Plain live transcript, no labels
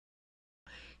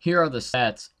Here are the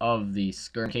stats of the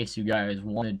score in case you guys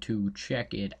wanted to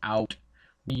check it out.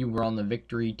 We were on the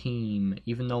victory team.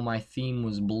 Even though my theme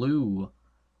was blue,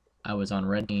 I was on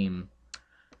red team.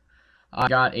 I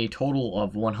got a total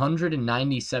of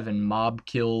 197 mob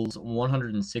kills,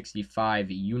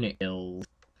 165 unit kills,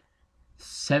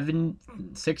 16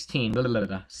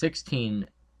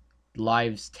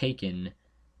 lives taken,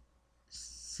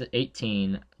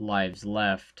 18 lives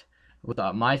left, with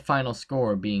my final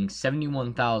score being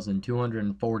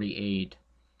 71,248.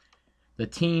 The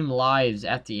team lives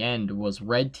at the end was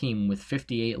red team with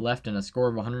 58 left and a score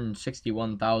of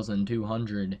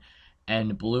 161,200,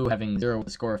 and blue having 0 with a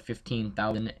score of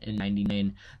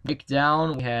 15,099.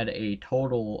 Breakdown, we had a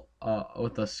total,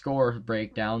 with the score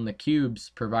breakdown, the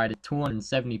cubes provided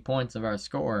 270 points of our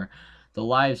score. The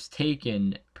lives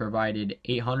taken provided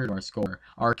 800 of our score.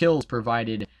 Our kills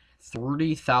provided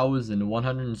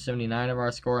 30,179 of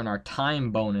our score, and our time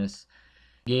bonus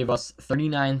gave us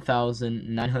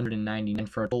 39,999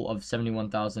 for a total of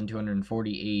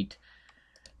 71,248.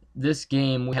 This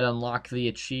game, we had unlocked the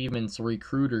achievements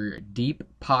Recruiter, Deep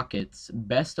Pockets,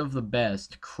 Best of the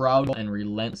Best, Crowd, and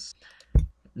Relentless.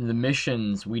 The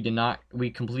missions, we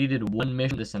completed one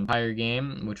mission this entire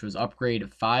game, which was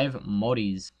upgrade 5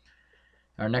 Modis.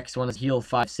 Our next one is heal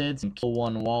 5 Sids and kill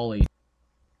 1 Wally.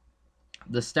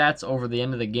 The stats over the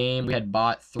end of the game, we had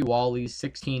bought 3 Wallies,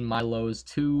 16 Milos,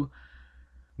 2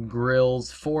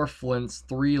 Grills, 4 Flints,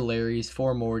 3 Larrys,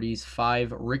 4 Mortys,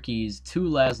 5 Rickies, 2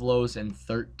 Laszlos, and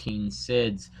 13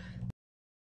 Sids.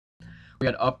 We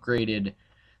had upgraded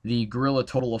the Grill a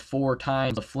total of 4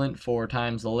 times, the Flint 4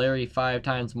 times, the Larry 5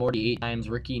 times, Morty 8 times,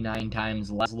 Ricky 9 times,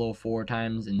 Laszlo 4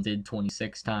 times, and Sid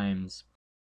 26 times.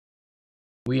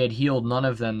 We had healed none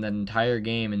of them that entire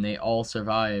game, and they all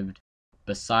survived,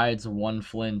 besides 1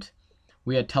 Flint.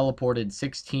 We had teleported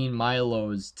 16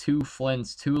 Milos, 2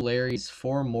 Flints, 2 Larrys,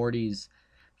 4 Mortys,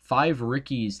 5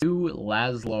 Rickies, 2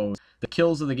 Laszlos. The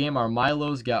kills of the game, our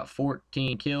Milos got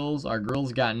 14 kills, our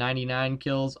Grills got 99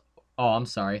 kills. Oh, I'm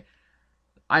sorry.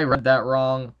 I read that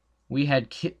wrong. We had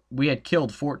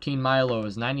killed 14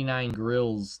 Milos, 99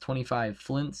 Grills, 25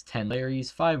 Flints, 10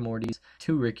 Larrys, 5 Mortys,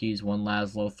 2 Rickies, 1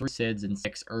 Laszlo, 3 Sids, and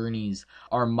 6 Ernies.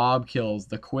 Our mob kills,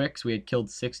 the Quicks, we had killed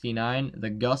 69, the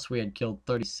Gus, we had killed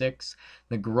 36,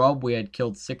 the Grub, we had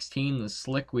killed 16, the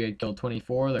Slick, we had killed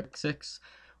 24, the 6,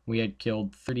 we had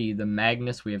killed 30, the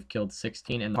Magnus, we have killed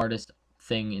 16, and the hardest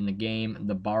thing in the game,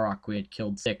 the Barak, we had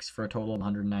killed 6, for a total of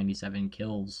 197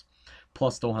 kills.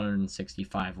 Plus the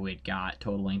 165 we had got,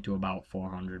 totaling to about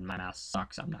 400. My math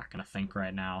sucks, I'm not going to think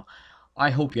right now.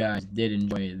 I hope you guys did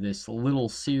enjoy this little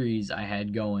series I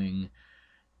had going,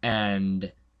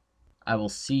 and I will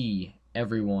see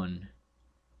everyone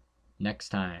next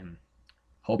time.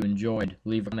 Hope you enjoyed.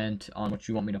 Leave a comment on what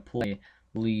you want me to play.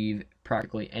 Leave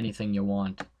practically anything you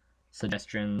want.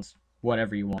 Suggestions,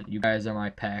 whatever you want. You guys are my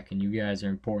pack, and you guys are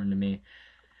important to me.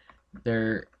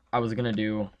 I was going to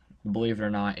do, believe it or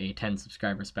not, a 10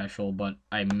 subscriber special, but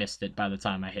I missed it by the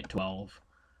time I hit 12.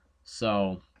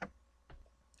 So,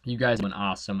 you guys have been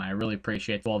awesome. I really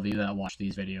appreciate all of you that watch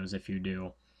these videos, if you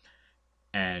do.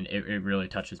 And it really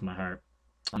touches my heart.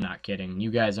 I'm not kidding.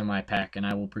 You guys are my pack, and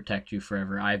I will protect you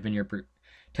forever. I've been your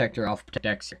protector. I'll protect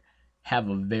X. Have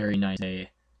a very nice day,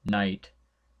 night,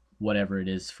 whatever it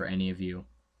is for any of you.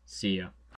 See ya.